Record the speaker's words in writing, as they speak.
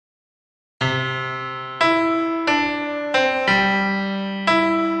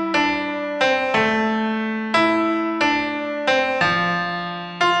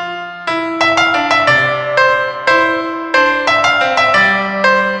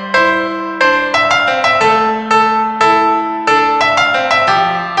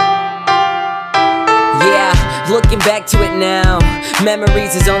back to it now.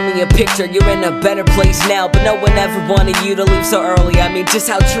 Memories is only a picture, you're in a better place now. But no one ever wanted you to leave so early. I mean,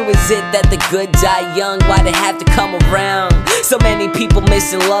 just how true is it that the good die young? Why they have to come around? So many people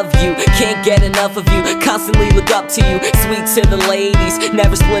miss and love you, can't get enough of you, constantly look up to you. Sweet to the ladies,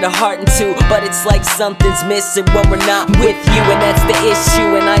 never split a heart in two. But it's like something's missing when we're not with you, and that's the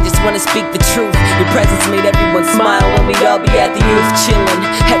issue. And I just wanna speak the truth. Your presence made everyone smile when we'd all be at the youth chillin'.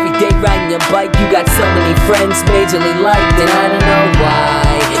 Every day riding your bike, you got so many friends majorly liked. And I don't know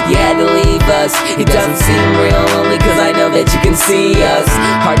why you had to leave us. It doesn't seem real, only cause I know that you can see us.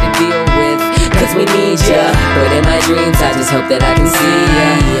 Hard to deal with, cause we need ya, but in my dreams I just hope that I can see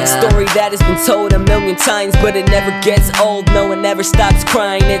ya. Story that has been told a million times, but it never gets old. No one ever stops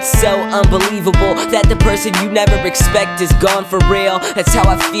crying. It's so unbelievable that the person you never expect is gone for real. That's how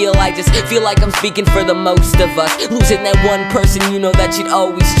I feel. I just feel like I'm speaking for the most of us, losing that one person you know that you'd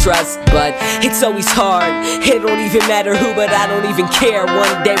always trust. But it's always hard. It don't even matter who, but I don't even care.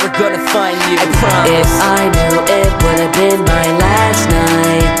 One day we're gonna find you, I promise. If I knew it would have been my last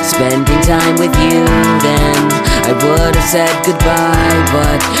night spending time with you, then I would have said goodbye.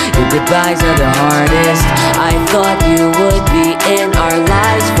 But your goodbyes are the hardest. I thought you would be in our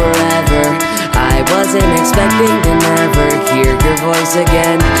lives forever. I wasn't expecting to never hear your voice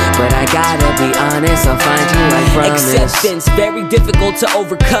again, but I gotta be honest, I'll find you, I promise. Acceptance, very difficult to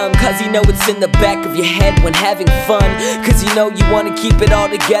overcome, cause you know it's in the back of your head when having fun. Cause you know you wanna keep it all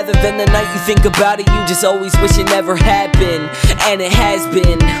together, then the night you think about it, you just always wish it never happened. And it has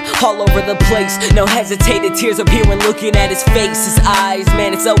been, all over the place. No hesitated tears up here when looking at his face, his eyes.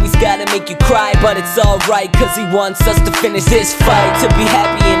 Man, it's always gotta make you cry, but it's alright, cause he wants us to finish this fight, to be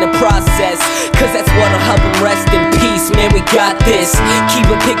happy in the process, cause that's what'll help him rest in peace. Man, we got this. Keep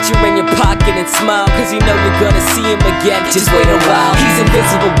a picture in your pocket and smile, cause you know you're gonna see him again. Just wait a while. He's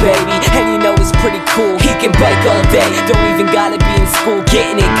invisible, baby, and you know it's pretty cool. He can bike all day, don't even gotta be in school,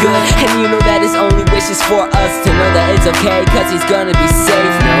 getting it good. And you know that his only wish is for us to know that it's okay, cause he's gonna be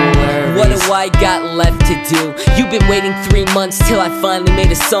safe. No worries. What do I got left to do? You've been waiting 3 months till I finally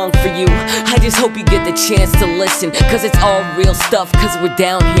made a song for you. I just hope you get the chance to listen, cause it's all real stuff, cause we're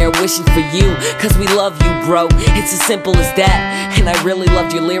down here wishing for you, cause we love you, bro. It's as simple as that. And I really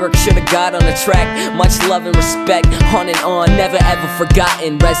loved your lyrics, should've got on the track. Much love and respect, on and on, never ever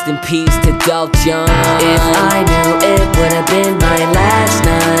forgotten. Rest in peace to Dalton. If I knew it would have been my last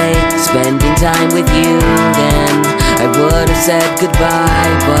night spending time with you, then I would have said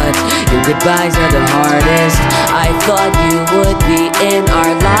goodbye. But your goodbyes are the hardest. I thought you would be in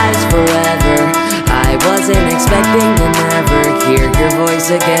our lives forever. I wasn't expecting to never hear your voice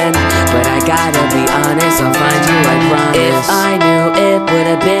again, but I gotta be honest, I'll find you, I promise. If I knew it would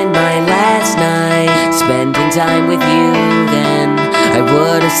have been my last night spending time with you, then I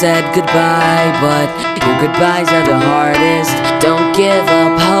would have said goodbye. But your goodbyes are the hardest. Don't give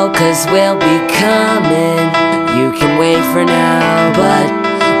up hope, cause we'll be coming. You can wait for now, but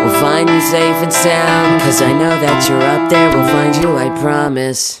we'll find you safe and sound, cause I know that you're up there. We'll find you, I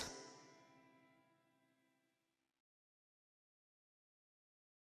promise.